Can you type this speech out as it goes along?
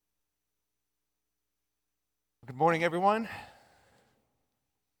Good morning, everyone.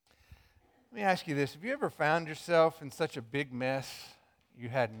 Let me ask you this. Have you ever found yourself in such a big mess you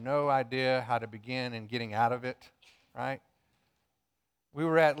had no idea how to begin in getting out of it, right? We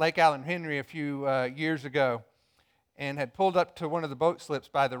were at Lake Allen Henry a few years ago and had pulled up to one of the boat slips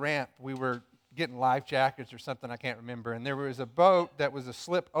by the ramp. We were getting life jackets or something, I can't remember, and there was a boat that was a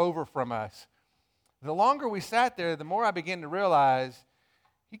slip over from us. The longer we sat there, the more I began to realize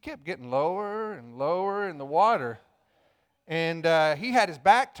he kept getting lower and lower in the water. And he had his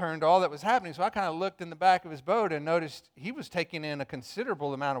back turned to all that was happening, so I kind of looked in the back of his boat and noticed he was taking in a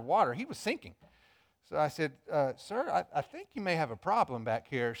considerable amount of water. He was sinking. So I said, sir, I think you may have a problem back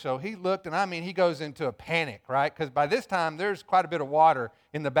here. So he looked, and he goes into a panic, right? Because by this time, there's quite a bit of water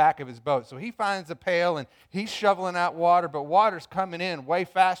in the back of his boat. So he finds a pail, and he's shoveling out water, but water's coming in way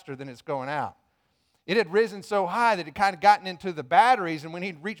faster than it's going out. It had risen so high that it kind of gotten into the batteries, and when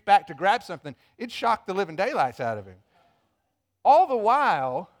he'd reached back to grab something, it shocked the living daylights out of him. All the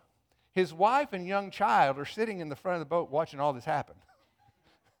while, his wife and young child are sitting in the front of the boat watching all this happen.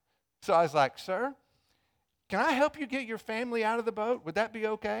 So I was like, sir, can I help you get your family out of the boat? Would that be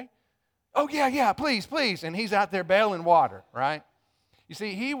okay? Oh, yeah, please. And he's out there bailing water, right? You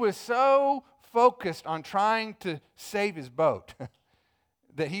see, he was so focused on trying to save his boat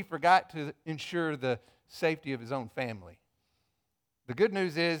that he forgot to ensure the safety of his own family. The good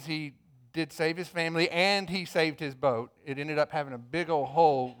news is he did save his family and he saved his boat. It ended up having a big old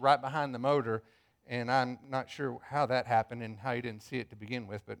hole right behind the motor, and I'm not sure how that happened and how he didn't see it to begin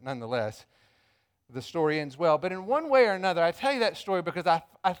with, but nonetheless, the story ends well. But in one way or another, I tell you that story because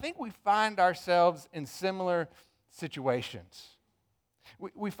I think we find ourselves in similar situations.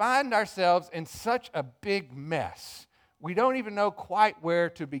 We find ourselves in such a big mess. We don't even know quite where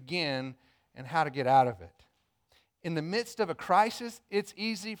to begin and how to get out of it. In the midst of a crisis, it's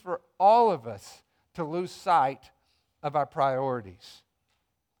easy for all of us to lose sight of our priorities.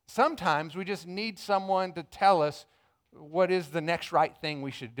 Sometimes we just need someone to tell us what is the next right thing we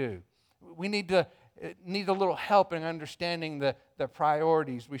should do. We need a little help in understanding the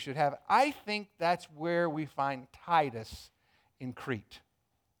priorities we should have. I think that's where we find Titus in Crete.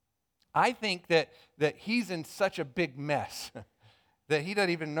 I think that he's in such a big mess that he doesn't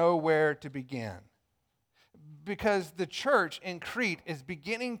even know where to begin. Because the church in Crete is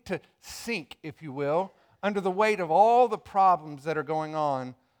beginning to sink, if you will, under the weight of all the problems that are going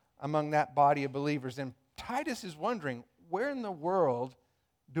on among that body of believers. And Titus is wondering, where in the world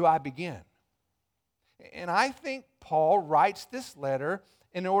do I begin? And I think Paul writes this letter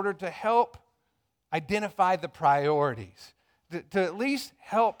in order to help identify the priorities, to at least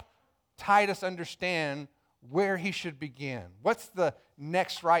help Titus understand where he should begin. What's the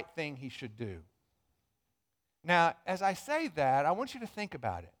next right thing he should do? Now, as I say that, I want you to think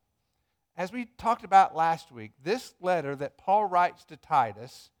about it. As we talked about last week, this letter that Paul writes to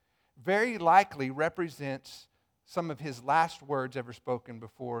Titus very likely represents some of his last words ever spoken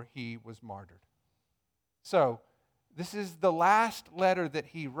before he was martyred. So, this is the last letter that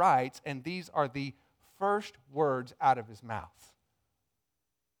he writes, and these are the first words out of his mouth.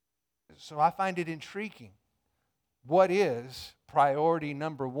 So I find it intriguing. What is priority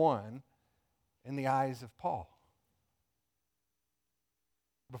number one in the eyes of Paul?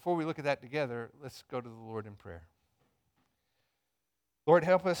 Before we look at that together, let's go to the Lord in prayer. Lord,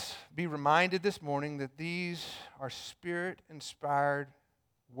 help us be reminded this morning that these are Spirit-inspired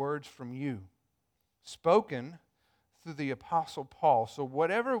words from you, spoken through the Apostle Paul. So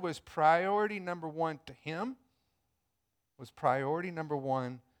whatever was priority number one to him was priority number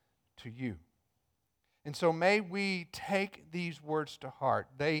one to you. And so may we take these words to heart.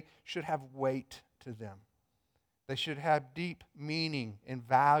 They should have weight to them. They should have deep meaning and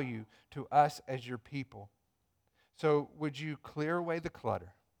value to us as your people. So would you clear away the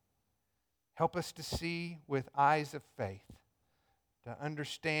clutter? Help us to see with eyes of faith, to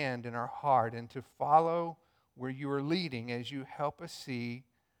understand in our heart, and to follow where you are leading as you help us see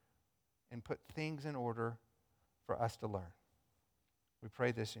and put things in order for us to learn. We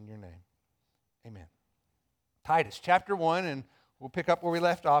pray this in your name. Amen. Titus chapter 1, and we'll pick up where we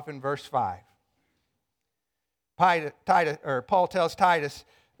left off in verse 5. Paul tells Titus,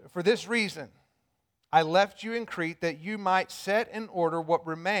 "For this reason I left you in Crete, that you might set in order what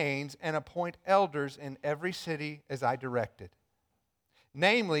remains and appoint elders in every city as I directed.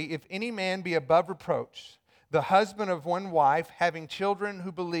 Namely, if any man be above reproach, the husband of one wife, having children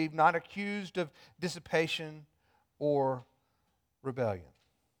who believe, not accused of dissipation or rebellion."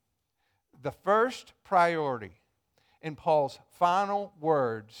 The first priority in Paul's final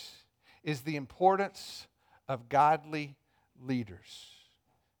words is the importance of godly leaders.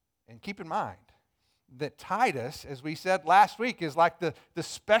 And keep in mind, that Titus, as we said last week, is like the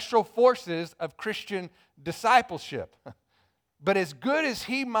special forces of Christian discipleship. But as good as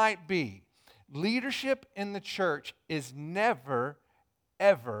he might be, leadership in the church is never,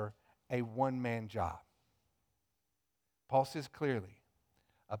 ever a one-man job. Paul says clearly,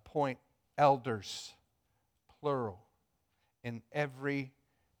 appoint elders, plural, in every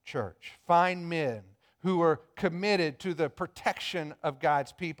church. Find men who are committed to the protection of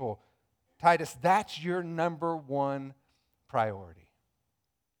God's people. Titus, that's your number one priority.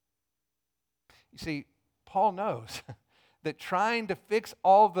 You see, Paul knows that trying to fix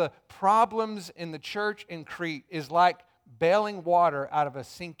all the problems in the church in Crete is like bailing water out of a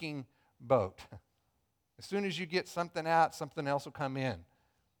sinking boat. As soon as you get something out, something else will come in.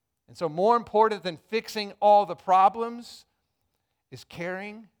 And so more important than fixing all the problems is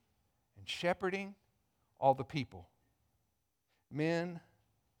caring and shepherding all the people. Men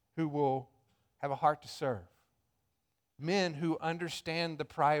who will have a heart to serve. Men who understand the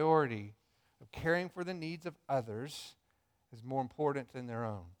priority of caring for the needs of others is more important than their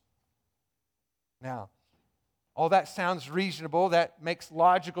own. Now, all that sounds reasonable, that makes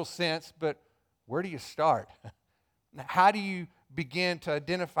logical sense, but where do you start? How do you begin to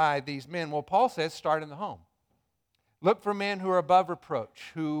identify these men? Well, Paul says start in the home. Look for men who are above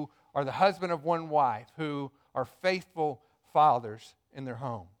reproach, who are the husband of one wife, who are faithful fathers in their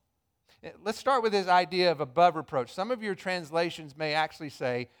home. Let's start with this idea of above reproach. Some of your translations may actually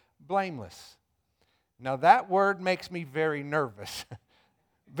say blameless. Now that word makes me very nervous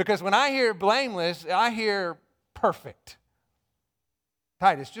because when I hear blameless, I hear perfect.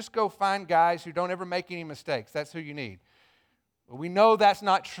 Titus, just go find guys who don't ever make any mistakes. That's who you need. But we know that's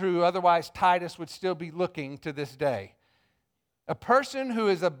not true, otherwise Titus would still be looking to this day. A person who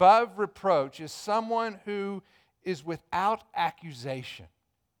is above reproach is someone who is without accusation.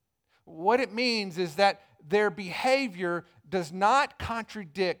 What it means is that their behavior does not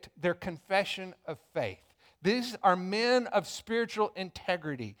contradict their confession of faith. These are men of spiritual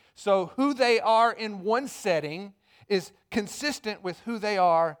integrity. So who they are in one setting is consistent with who they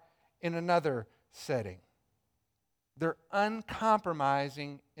are in another setting. They're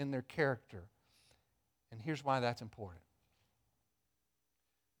uncompromising in their character. And here's why that's important.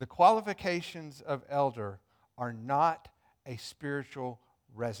 The qualifications of elder are not a spiritual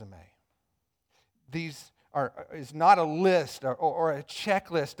resume. These is not a list or a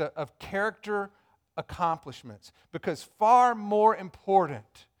checklist of character accomplishments, because far more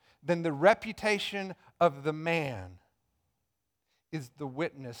important than the reputation of the man is the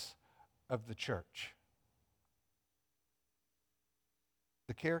witness of the church.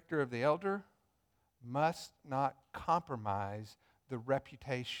 The character of the elder must not compromise the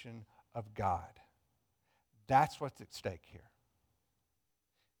reputation of God. That's what's at stake here.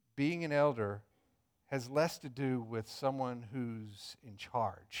 Being an elder has less to do with someone who's in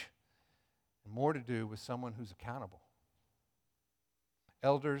charge and more to do with someone who's accountable.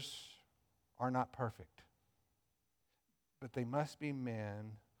 Elders are not perfect, but they must be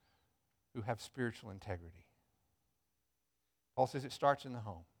men who have spiritual integrity. Paul says it starts in the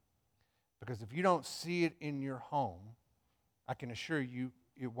home, because if you don't see it in your home, I can assure you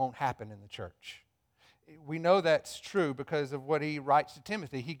it won't happen in the church. We know that's true because of what he writes to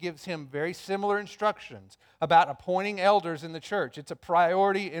Timothy. He gives him very similar instructions about appointing elders in the church. It's a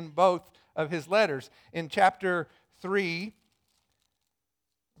priority in both of his letters. In chapter 3,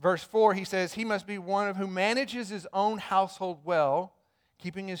 verse 4, he says, he must be one who manages his own household well,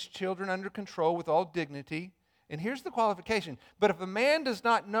 keeping his children under control with all dignity. And here's the qualification. But if a man does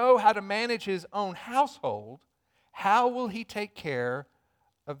not know how to manage his own household, how will he take care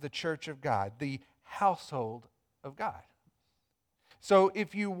of the church of God, the household of God? So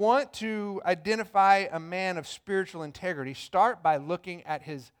if you want to identify a man of spiritual integrity, start by looking at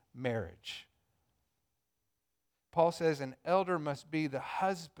his marriage. Paul says an elder must be the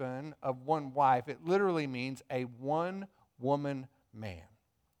husband of one wife. It literally means a one-woman man.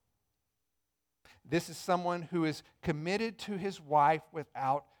 This is someone who is committed to his wife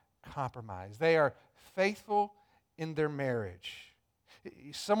without compromise. They are faithful in their marriage.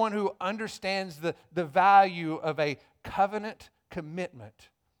 Someone who understands the value of a covenant commitment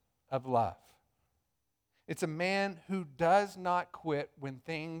of love. It's a man who does not quit when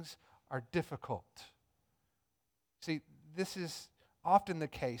things are difficult. See, this is often the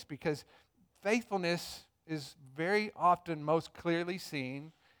case because faithfulness is very often most clearly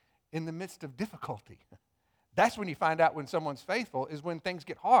seen in the midst of difficulty. That's when you find out when someone's faithful, is when things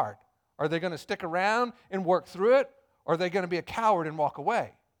get hard. Are they going to stick around and work through it? Or are they going to be a coward and walk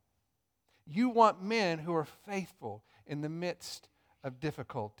away? You want men who are faithful in the midst of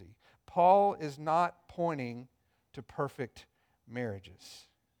difficulty. Paul is not pointing to perfect marriages.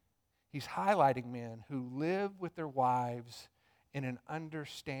 He's highlighting men who live with their wives in an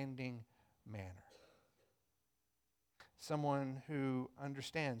understanding manner. Someone who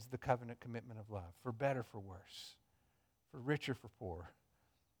understands the covenant commitment of love, for better, for worse, for richer, for poor,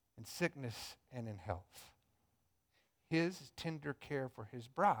 in sickness and in health. His tender care for his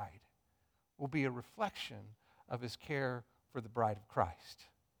bride will be a reflection of his care for the bride of Christ,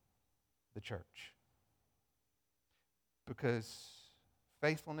 the church. Because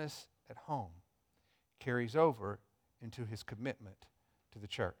faithfulness at home carries over into his commitment to the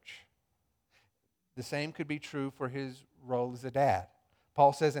church. The same could be true for his role as a dad.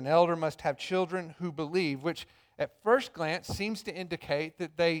 Paul says an elder must have children who believe, which at first glance seems to indicate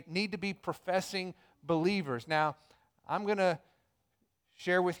that they need to be professing believers. Now, I'm going to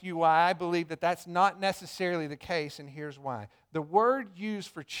share with you why I believe that that's not necessarily the case, and here's why. The word used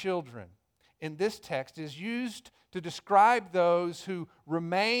for children in this text is used to describe those who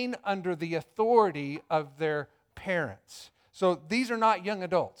remain under the authority of their parents. So these are not young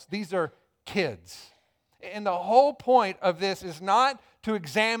adults. These are kids. And the whole point of this is not to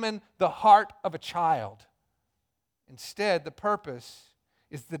examine the heart of a child. Instead, the purpose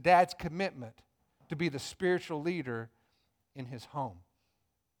is the dad's commitment to be the spiritual leader in his home.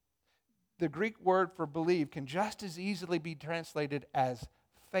 The Greek word for believe can just as easily be translated as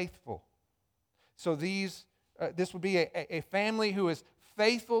faithful. So this would be a family who is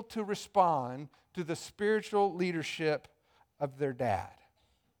faithful to respond to the spiritual leadership of their dad.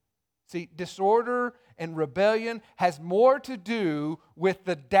 See, disorder and rebellion has more to do with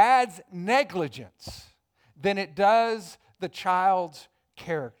the dad's negligence than it does the child's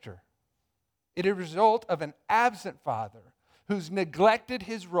character. It is a result of an absent father who's neglected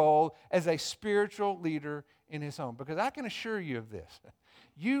his role as a spiritual leader in his home. Because I can assure you of this.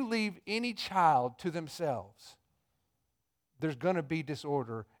 You leave any child to themselves, there's going to be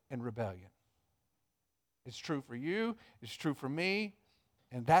disorder and rebellion. It's true for you. It's true for me.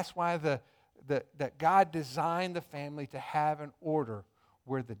 And that's why that God designed the family to have an order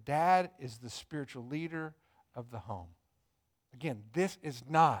where the dad is the spiritual leader of the home. Again, this is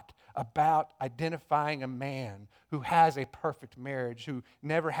not about identifying a man who has a perfect marriage, who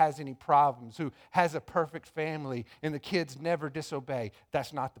never has any problems, who has a perfect family, and the kids never disobey.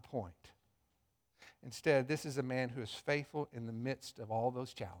 That's not the point. Instead, this is a man who is faithful in the midst of all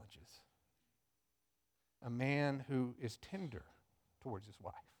those challenges. A man who is tender towards his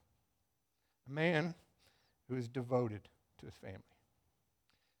wife. A man who is devoted to his family.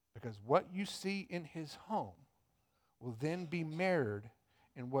 Because what you see in his home will then be mirrored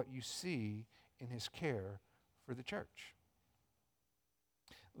in what you see in his care for the church.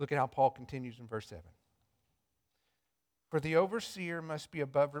 Look at how Paul continues in verse 7. For the overseer must be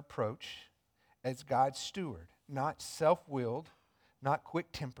above reproach as God's steward, not self-willed, not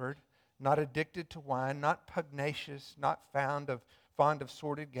quick-tempered, not addicted to wine, not pugnacious, not fond of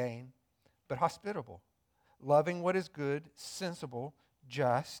sordid gain, but hospitable, loving what is good, sensible,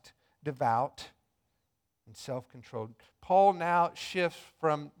 just, devout, and self-controlled. Paul now shifts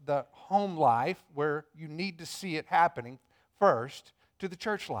from the home life, where you need to see it happening first, to the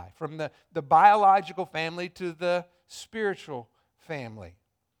church life, from the biological family to the spiritual family.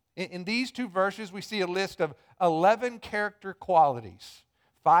 In these two verses, we see a list of 11 character qualities.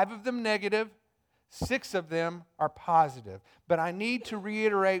 5 of them negative, 6 of them are positive. But I need to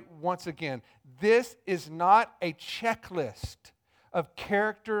reiterate once again, this is not a checklist of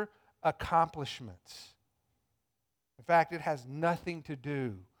character accomplishments. In fact, it has nothing to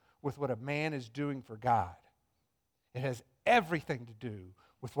do with what a man is doing for God. It has everything to do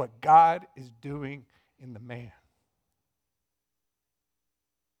with what God is doing in the man.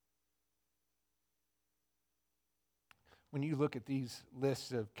 When you look at these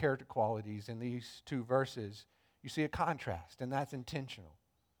lists of character qualities in these 2 verses, you see a contrast, and that's intentional.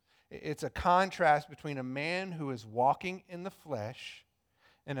 It's a contrast between a man who is walking in the flesh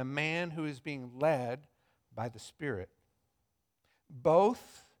and a man who is being led by the Spirit.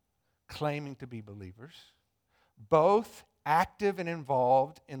 Both claiming to be believers, both active and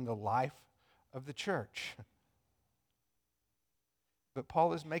involved in the life of the church. But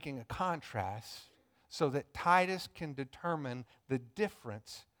Paul is making a contrast so that Titus can determine the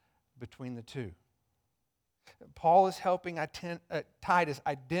difference between the two. Paul is helping Titus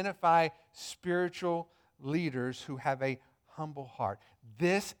identify spiritual leaders who have a humble heart.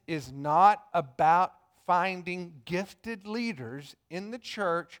 This is not about finding gifted leaders in the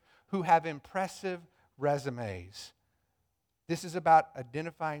church who have impressive resumes. This is about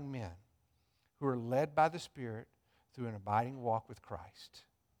identifying men who are led by the Spirit through an abiding walk with Christ.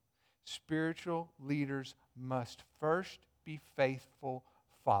 Spiritual leaders must first be faithful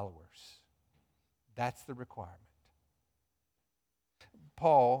followers. That's the requirement.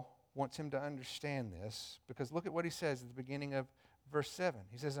 Paul wants him to understand this because look at what he says at the beginning of verse 7.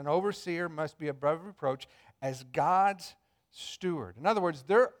 He says, an overseer must be above reproach as God's steward. In other words,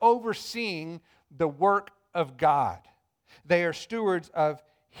 they're overseeing the work of God. They are stewards of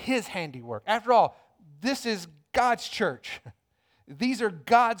His handiwork. After all, this is God's church. These are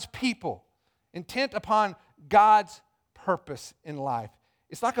God's people, intent upon God's purpose in life.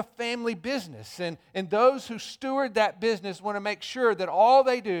 It's like a family business, and those who steward that business want to make sure that all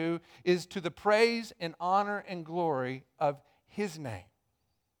they do is to the praise and honor and glory of His name.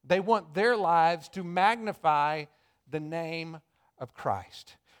 They want their lives to magnify the name of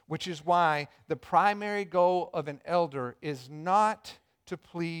Christ, which is why the primary goal of an elder is not to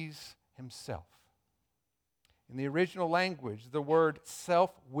please himself. In the original language, the word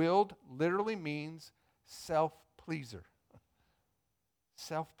self-willed literally means self-pleaser.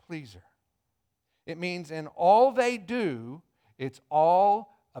 Self-pleaser. It means in all they do, it's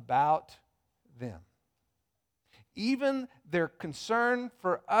all about them. Even their concern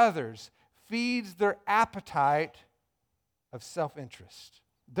for others feeds their appetite of self-interest.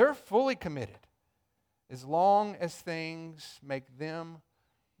 They're fully committed as long as things make them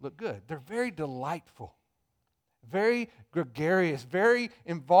look good. They're very delightful, very gregarious, very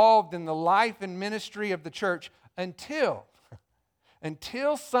involved in the life and ministry of the church until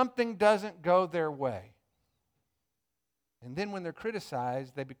something doesn't go their way. And then when they're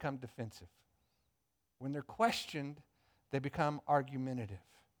criticized, they become defensive. When they're questioned, they become argumentative.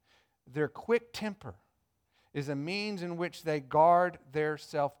 Their quick temper is a means in which they guard their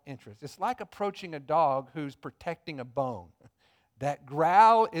self-interest. It's like approaching a dog who's protecting a bone. That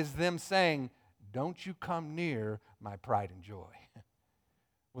growl is them saying, don't you come near my pride and joy.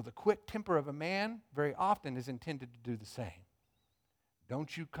 Well, the quick temper of a man very often is intended to do the same.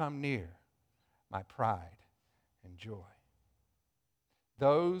 Don't you come near my pride and joy.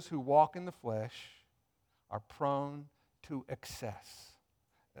 Those who walk in the flesh are prone to excess.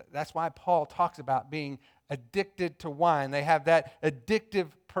 That's why Paul talks about being addicted to wine. They have that addictive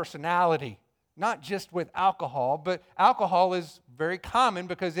personality, not just with alcohol, but alcohol is very common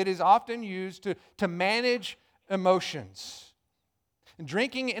because it is often used to manage emotions. And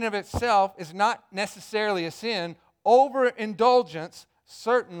drinking in of itself is not necessarily a sin. Overindulgence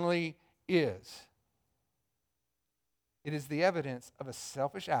certainly is. It is the evidence of a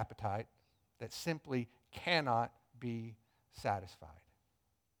selfish appetite that simply cannot be satisfied.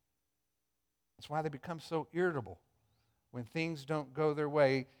 That's why they become so irritable when things don't go their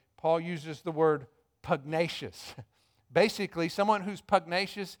way. Paul uses the word pugnacious. Basically, someone who's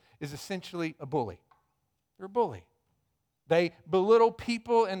pugnacious is essentially a bully. They're a bully. They belittle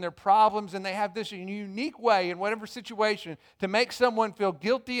people and their problems, and they have this unique way in whatever situation to make someone feel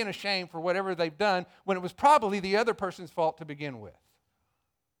guilty and ashamed for whatever they've done when it was probably the other person's fault to begin with.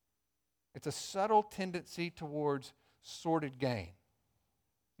 It's a subtle tendency towards sordid gain.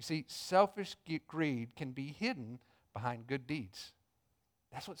 You see, selfish greed can be hidden behind good deeds.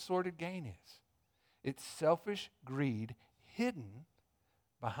 That's what sordid gain is. It's selfish greed hidden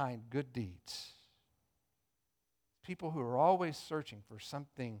behind good deeds. People who are always searching for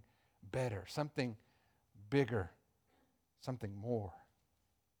something better, something bigger, something more.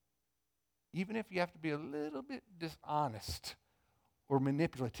 Even if you have to be a little bit dishonest or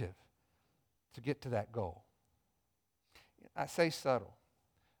manipulative to get to that goal. I say subtle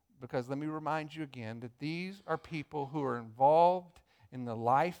because let me remind you again that these are people who are involved in the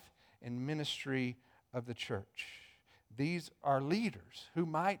life and ministry of the church. These are leaders who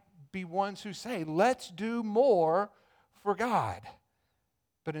might be ones who say, let's do more for God.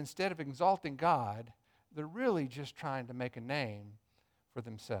 But instead of exalting God, they're really just trying to make a name for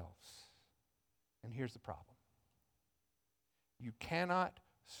themselves. And here's the problem. You cannot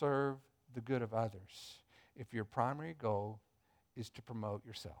serve the good of others if your primary goal is to promote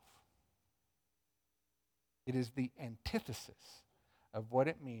yourself. It is the antithesis of what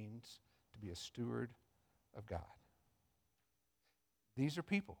it means to be a steward of God. These are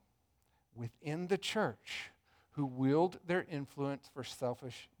people within the church who wield their influence for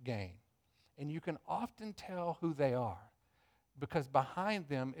selfish gain. And you can often tell who they are because behind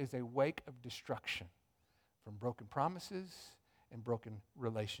them is a wake of destruction from broken promises and broken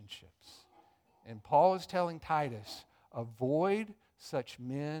relationships. And Paul is telling Titus, avoid such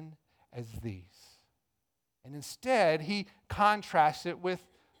men as these. And instead, he contrasts it with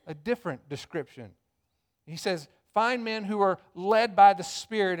a different description. He says, Find men who are led by the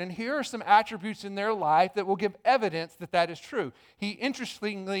Spirit, and here are some attributes in their life that will give evidence that that is true. He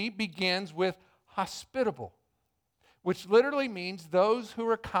interestingly begins with hospitable, which literally means those who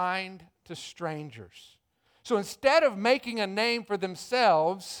are kind to strangers. So instead of making a name for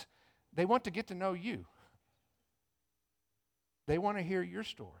themselves, they want to get to know you. They want to hear your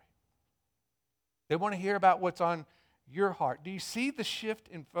story. They want to hear about what's on your heart. Do you see the shift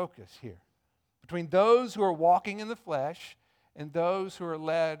in focus here between those who are walking in the flesh and those who are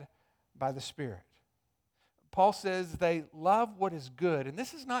led by the Spirit? Paul says they love what is good. And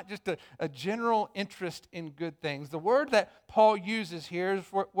this is not just a general interest in good things. The word that Paul uses here is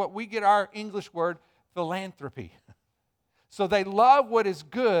for what we get our English word, philanthropy. So they love what is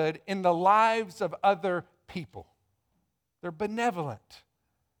good in the lives of other people. They're benevolent.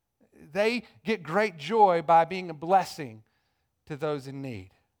 They get great joy by being a blessing to those in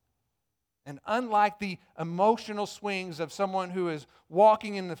need. And unlike the emotional swings of someone who is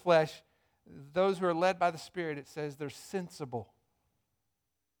walking in the flesh, those who are led by the Spirit, it says they're sensible.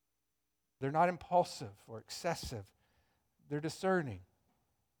 They're not impulsive or excessive. They're discerning.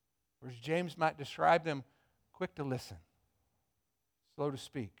 Or as James might describe them, quick to listen, slow to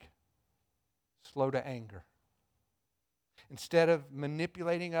speak, slow to anger. Instead of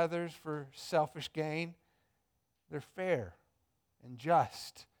manipulating others for selfish gain, they're fair and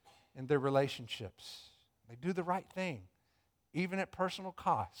just in their relationships. They do the right thing, even at personal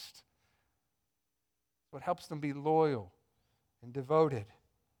cost. What helps them be loyal and devoted,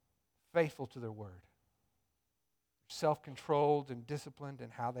 faithful to their word, self-controlled and disciplined in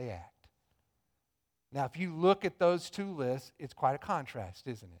how they act. Now, if you look at those two lists, it's quite a contrast,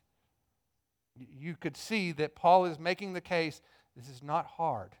 isn't it? You could see that Paul is making the case this is not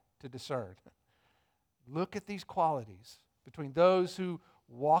hard to discern. Look at these qualities between those who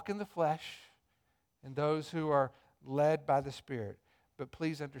walk in the flesh and those who are led by the Spirit. But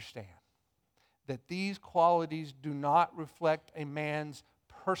please understand that these qualities do not reflect a man's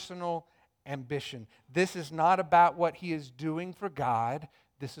personal ambition. This is not about what he is doing for God.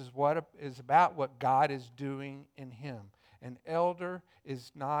 This is about what God is doing in him. An elder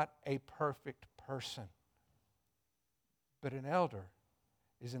is not a perfect person, but an elder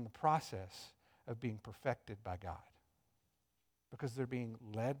is in the process of being perfected by God because they're being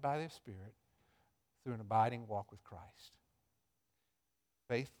led by the Spirit through an abiding walk with Christ.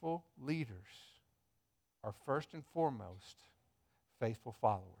 Faithful leaders are first and foremost faithful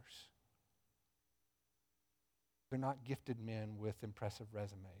followers. They're not gifted men with impressive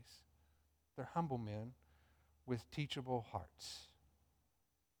resumes. They're humble men with teachable hearts.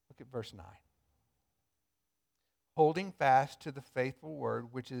 Look at verse 9. Holding fast to the faithful word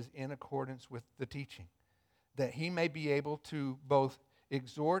which is in accordance with the teaching, that he may be able to both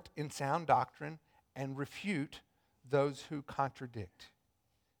exhort in sound doctrine and refute those who contradict.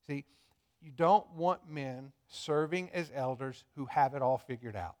 See, you don't want men serving as elders who have it all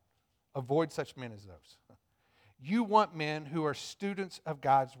figured out. Avoid such men as those. You want men who are students of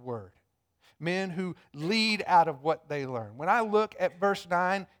God's word. Men who lead out of what they learn. When I look at verse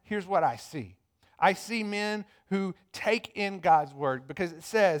 9, here's what I see. I see men who take in God's word because it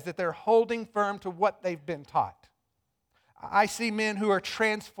says that they're holding firm to what they've been taught. I see men who are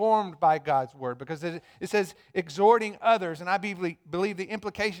transformed by God's word because it says exhorting others, and I believe the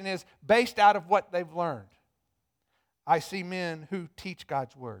implication is based out of what they've learned. I see men who teach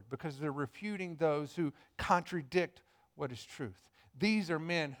God's word because they're refuting those who contradict what is truth. These are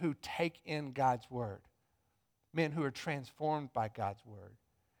men who take in God's word, men who are transformed by God's word,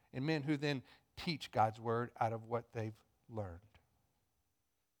 and men who then teach God's word out of what they've learned.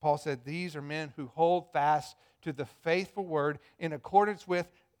 Paul said these are men who hold fast to the faithful word in accordance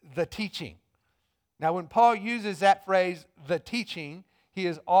with the teaching. Now, when Paul uses that phrase, the teaching, he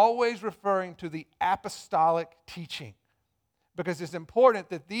is always referring to the apostolic teaching because it's important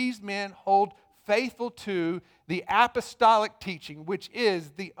that these men hold faithful to the apostolic teaching, which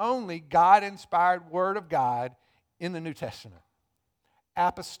is the only God-inspired word of God in the New Testament.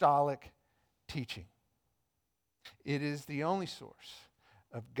 Apostolic teaching. It is the only source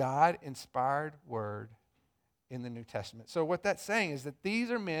of God-inspired word in the New Testament. So what that's saying is that these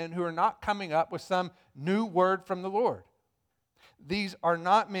are men who are not coming up with some new word from the Lord. These are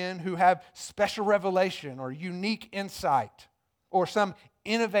not men who have special revelation or unique insight or some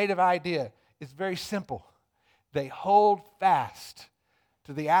innovative idea. It's very simple. They hold fast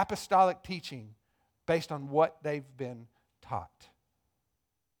to the apostolic teaching based on what they've been taught.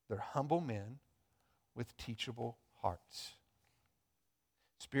 They're humble men with teachable hearts.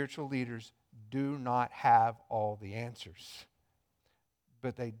 Spiritual leaders do not have all the answers,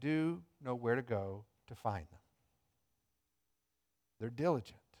 but they do know where to go to find them. They're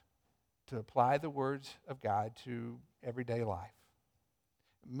diligent to apply the words of God to everyday life.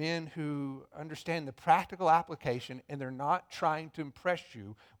 Men who understand the practical application, and they're not trying to impress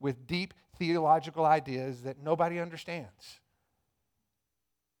you with deep theological ideas that nobody understands.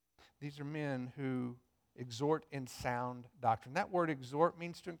 These are men who exhort in sound doctrine. That word exhort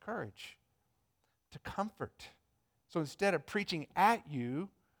means to encourage, to comfort. So instead of preaching at you,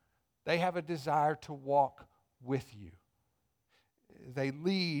 they have a desire to walk with you. They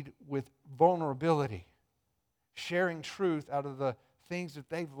lead with vulnerability, sharing truth out of the things that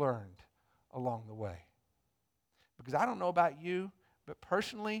they've learned along the way. Because I don't know about you, but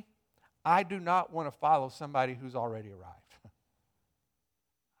personally, I do not want to follow somebody who's already arrived.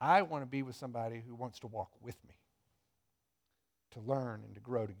 I want to be with somebody who wants to walk with me, to learn and to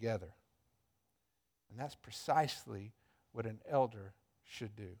grow together. And that's precisely what an elder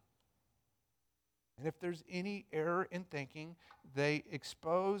should do. And if there's any error in thinking, they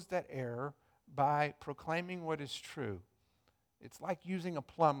expose that error by proclaiming what is true. It's like using a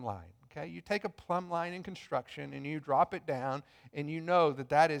plumb line, okay? You take a plumb line in construction and you drop it down, and you know that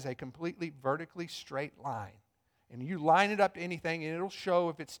that is a completely vertically straight line. And you line it up to anything, and it'll show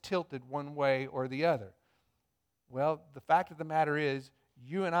if it's tilted one way or the other. Well, the fact of the matter is,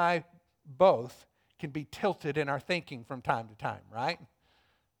 you and I both can be tilted in our thinking from time to time, right?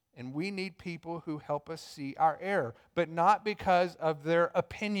 And we need people who help us see our error, but not because of their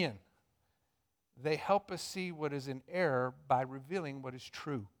opinion. They help us see what is in error by revealing what is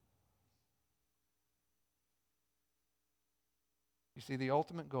true. You see, the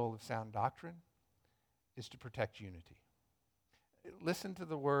ultimate goal of sound doctrine is to protect unity. Listen to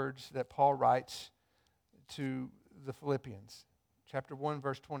the words that Paul writes to the Philippians. Chapter 1,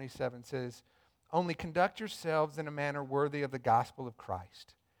 verse 27 says, "Only conduct yourselves in a manner worthy of the gospel of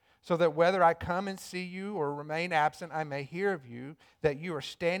Christ, so that whether I come and see you or remain absent, I may hear of you, that you are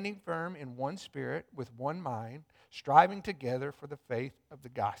standing firm in one spirit, with one mind, striving together for the faith of the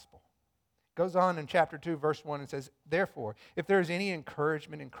gospel." It goes on in chapter 2, verse 1, and says, "Therefore, if there is any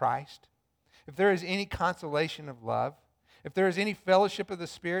encouragement in Christ, if there is any consolation of love, if there is any fellowship of the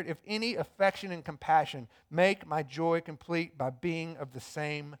Spirit, if any affection and compassion, make my joy complete by being of the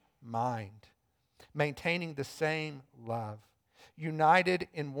same mind, maintaining the same love, united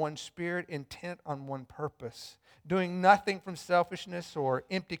in one spirit, intent on one purpose, doing nothing from selfishness or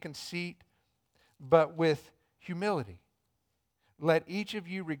empty conceit, but with humility. Let each of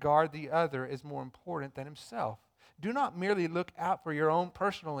you regard the other as more important than himself. Do not merely look out for your own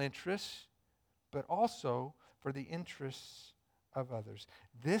personal interests, but also for the interests of others."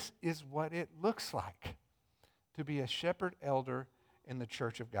 This is what it looks like to be a shepherd elder in the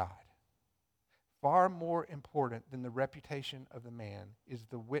church of God. Far more important than the reputation of the man is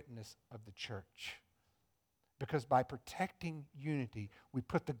the witness of the church. Because by protecting unity, we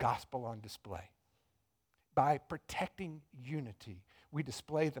put the gospel on display. By protecting unity, we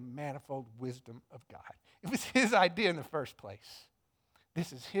display the manifold wisdom of God. It was His idea in the first place.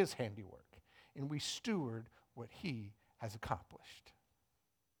 This is His handiwork. And we steward what He has accomplished.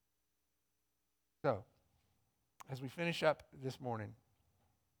 So, as we finish up this morning,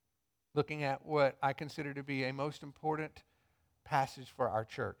 looking at what I consider to be a most important passage for our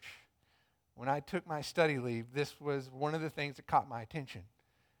church. When I took my study leave, this was one of the things that caught my attention,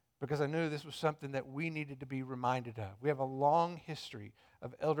 because I knew this was something that we needed to be reminded of. We have a long history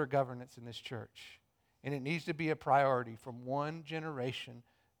of elder governance in this church, and it needs to be a priority from one generation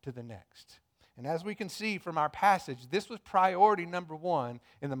to the next. And as we can see from our passage, this was priority number one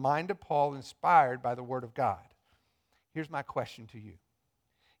in the mind of Paul, inspired by the Word of God. Here's my question to you.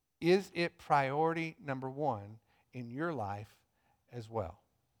 Is it priority number one in your life as well?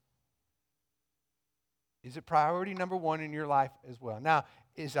 Is it priority number one in your life as well? Now,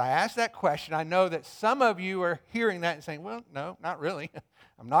 as I ask that question, I know that some of you are hearing that and saying, well, no, not really.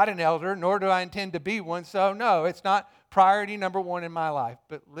 I'm not an elder, nor do I intend to be one, so no, it's not priority number one in my life.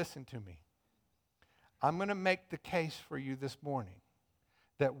 But listen to me. I'm going to make the case for you this morning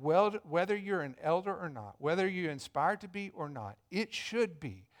that whether you're an elder or not, whether you're inspired to be or not, it should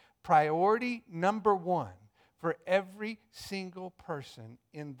be priority number one for every single person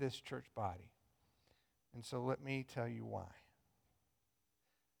in this church body. And so let me tell you why.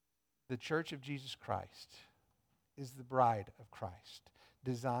 The Church of Jesus Christ is the bride of Christ,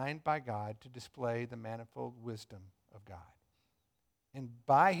 designed by God to display the manifold wisdom of God. And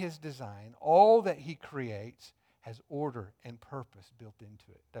by His design, all that He creates has order and purpose built into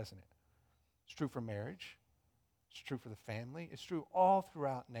it, doesn't it? It's true for marriage. It's true for the family. It's true all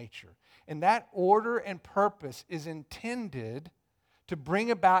throughout nature. And that order and purpose is intended to bring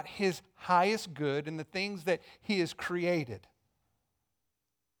about His highest good in the things that He has created.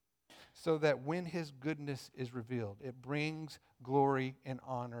 so that when his goodness is revealed, it brings glory and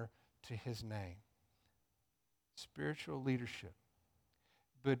honor to his name. Spiritual leadership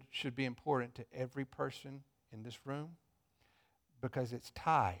should be important to every person in this room because it's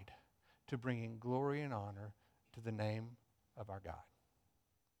tied to bringing glory and honor to the name of our God.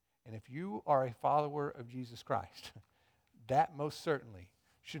 And if you are a follower of Jesus Christ, that most certainly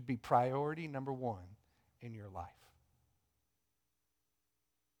should be priority number one in your life.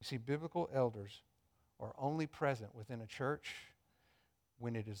 You see, biblical elders are only present within a church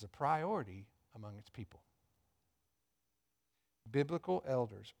when it is a priority among its people. Biblical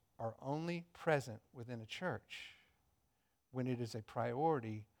elders are only present within a church when it is a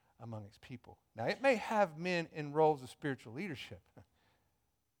priority among its people. Now, it may have men in roles of spiritual leadership,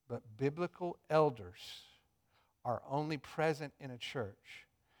 but biblical elders are only present in a church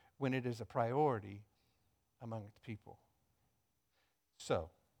when it is a priority among its people. So,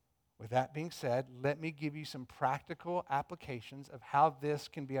 with that being said, let me give you some practical applications of how this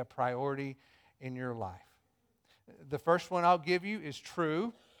can be a priority in your life. The first one I'll give you is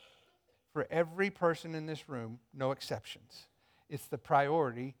true for every person in this room, no exceptions. It's the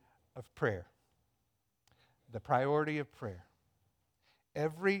priority of prayer. The priority of prayer.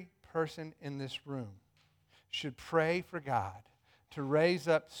 Every person in this room should pray for God to raise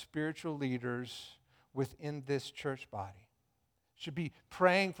up spiritual leaders within this church body. Should be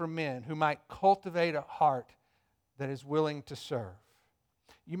praying for men who might cultivate a heart that is willing to serve.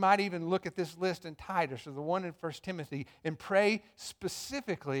 You might even look at this list in Titus or the one in 1 Timothy and pray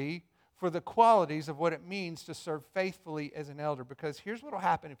specifically for the qualities of what it means to serve faithfully as an elder, because here's what will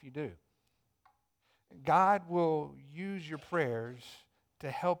happen if you do. God will use your prayers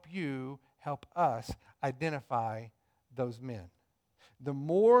to help you, help us identify those men. The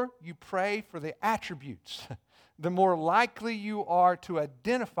more you pray for the attributes, the more likely you are to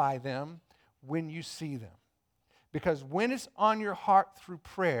identify them when you see them. Because when it's on your heart through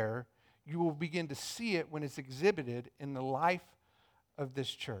prayer, you will begin to see it when it's exhibited in the life of this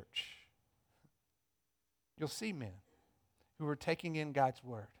church. You'll see men who are taking in God's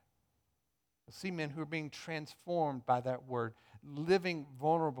word. You'll see men who are being transformed by that word, living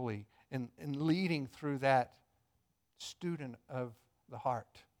vulnerably and leading through that student of the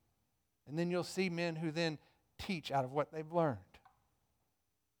heart. And then you'll see men who then teach out of what they've learned.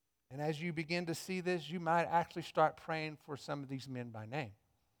 And as you begin to see this, you might actually start praying for some of these men by name.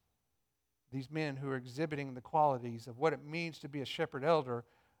 These men who are exhibiting the qualities of what it means to be a shepherd elder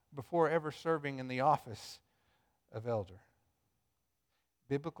before ever serving in the office of elder.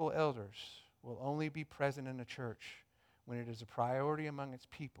 Biblical elders will only be present in a church when it is a priority among its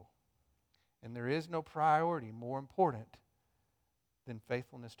people. And there is no priority more important than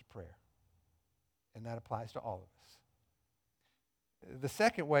faithfulness to prayer. And that applies to all of us. The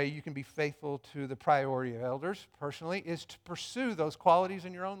second way you can be faithful to the priority of elders personally is to pursue those qualities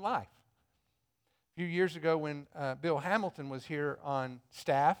in your own life. A few years ago when Bill Hamilton was here on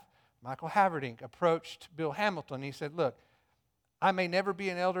staff, Michael Haverdink approached Bill Hamilton. He said, look, I may never be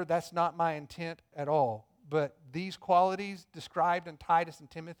an elder. That's not my intent at all. But these qualities described in Titus and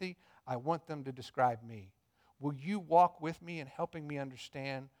Timothy, I want them to describe me. Will you walk with me in helping me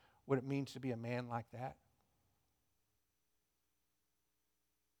understand what it means to be a man like that?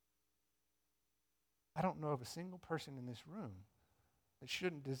 I don't know of a single person in this room that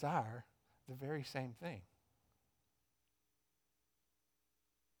shouldn't desire the very same thing.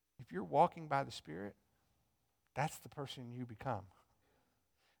 If you're walking by the Spirit, that's the person you become.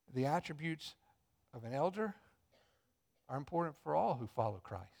 The attributes of an elder are important for all who follow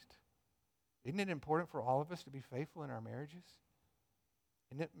Christ. Isn't it important for all of us to be faithful in our marriages?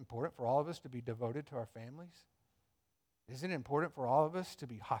 Isn't it important for all of us to be devoted to our families? Isn't it important for all of us to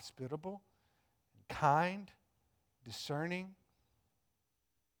be hospitable, kind, discerning,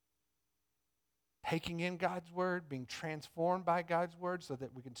 taking in God's word, being transformed by God's word so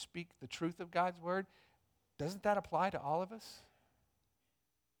that we can speak the truth of God's word? Doesn't that apply to all of us?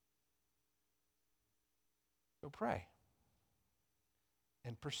 So pray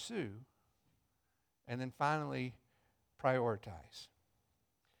and pursue, and then finally prioritize.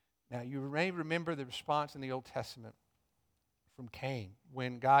 Now, you may remember the response in the Old Testament from Cain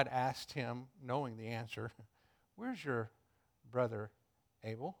when God asked him, knowing the answer, where's your brother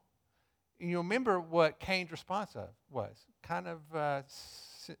Abel? And you remember what Cain's response was. Kind of,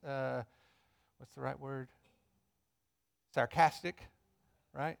 what's the right word? Sarcastic,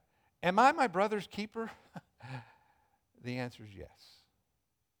 right? Am I my brother's keeper? The answer is yes.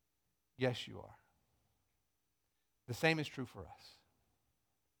 Yes, you are. The same is true for us.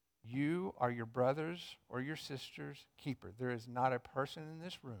 You are your brother's or your sister's keeper. There is not a person in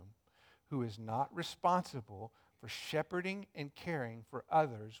this room who is not responsible for shepherding and caring for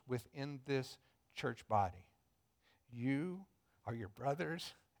others within this church body. You are your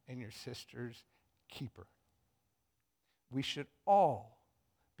brothers and your sisters' keeper. We should all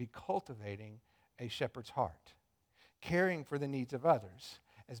be cultivating a shepherd's heart, caring for the needs of others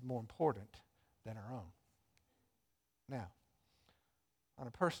as more important than our own. Now, on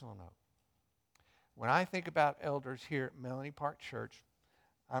a personal note, when I think about elders here at Melanie Park Church,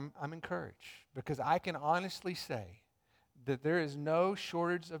 I'm encouraged because I can honestly say that there is no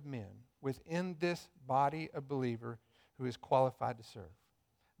shortage of men within this body of believer who is qualified to serve.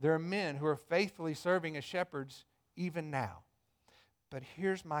 There are men who are faithfully serving as shepherds even now. But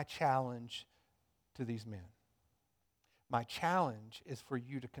here's my challenge to these men. My challenge is for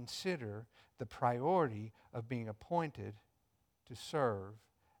you to consider the priority of being appointed to serve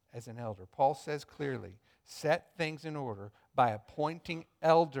as an elder. Paul says clearly, set things in order by appointing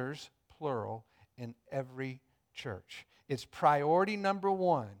elders, plural, in every church. It's priority number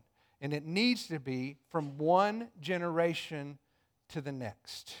one, and it needs to be from one generation to the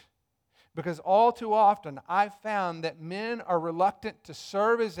next. Because all too often, I've found that men are reluctant to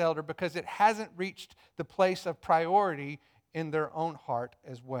serve as elder because it hasn't reached the place of priority in their own heart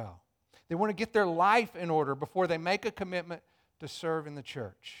as well. They want to get their life in order before they make a commitment to serve in the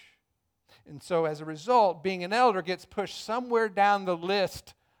church. And so as a result, being an elder gets pushed somewhere down the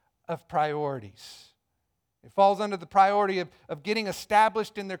list of priorities. It falls under the priority of getting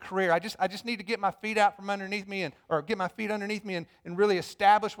established in their career. I just need to get my feet out from underneath me or get my feet underneath me and really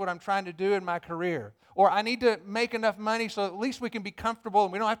establish what I'm trying to do in my career. Or I need to make enough money so at least we can be comfortable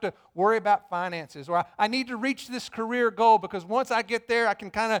and we don't have to worry about finances. Or I need to reach this career goal because once I get there, I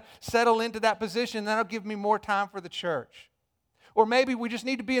can kind of settle into that position and that'll give me more time for the church. Or maybe we just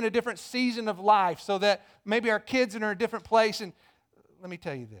need to be in a different season of life so that maybe our kids are in a different place. And let me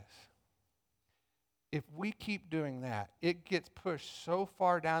tell you this. If we keep doing that, it gets pushed so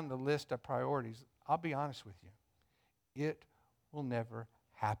far down the list of priorities, I'll be honest with you, it will never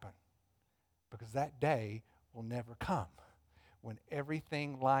happen. Because that day will never come when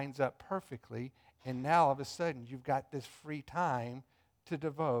everything lines up perfectly and now all of a sudden you've got this free time to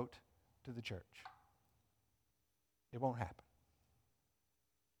devote to the church. It won't happen.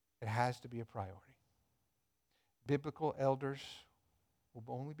 It has to be a priority. Biblical elders will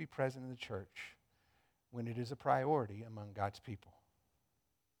only be present in the church when it is a priority among God's people.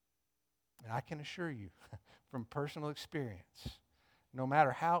 And I can assure you from personal experience, no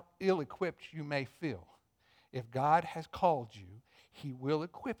matter how ill-equipped you may feel, if God has called you, He will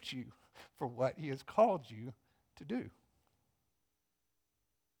equip you for what He has called you to do.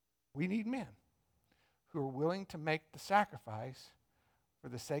 We need men who are willing to make the sacrifice for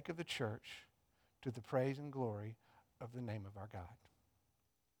the sake of the church to the praise and glory of the name of our God.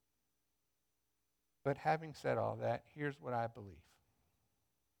 But having said all that, here's what I believe.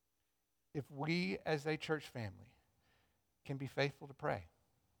 If we as a church family can be faithful to pray,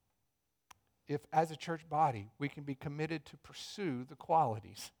 if as a church body we can be committed to pursue the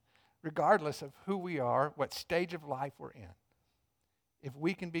qualities, regardless of who we are, what stage of life we're in, if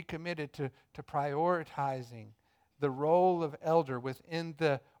we can be committed to prioritizing the role of elder within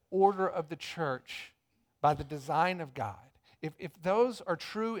the order of the church by the design of God, if those are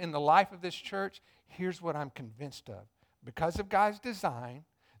true in the life of this church, here's what I'm convinced of. Because of God's design,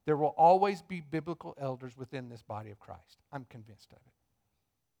 there will always be biblical elders within this body of Christ. I'm convinced of it.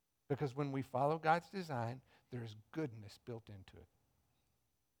 Because when we follow God's design, there is goodness built into it.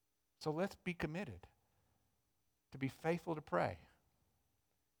 So let's be committed to be faithful to pray,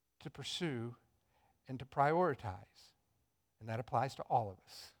 to pursue, and to prioritize. And that applies to all of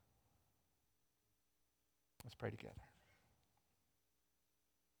us. Let's pray together.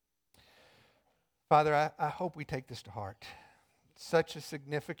 Father, I hope we take this to heart. Such a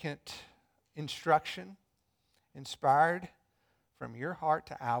significant instruction, inspired from your heart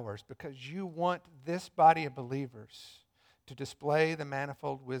to ours, because you want this body of believers to display the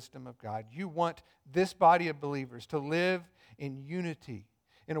manifold wisdom of God. You want this body of believers to live in unity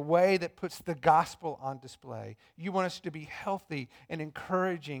in a way that puts the gospel on display. You want us to be healthy and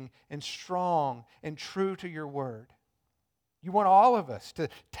encouraging and strong and true to your word. You want all of us to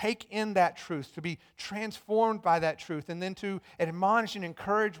take in that truth, to be transformed by that truth, and then to admonish and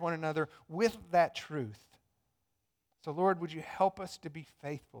encourage one another with that truth. So, Lord, would you help us to be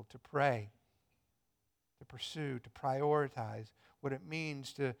faithful, to pray, to pursue, to prioritize what it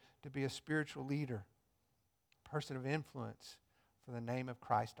means to be a spiritual leader, a person of influence for the name of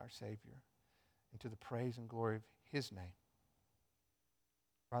Christ our Savior, and to the praise and glory of His name.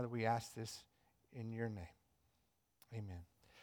 Father, we ask this in your name. Amen.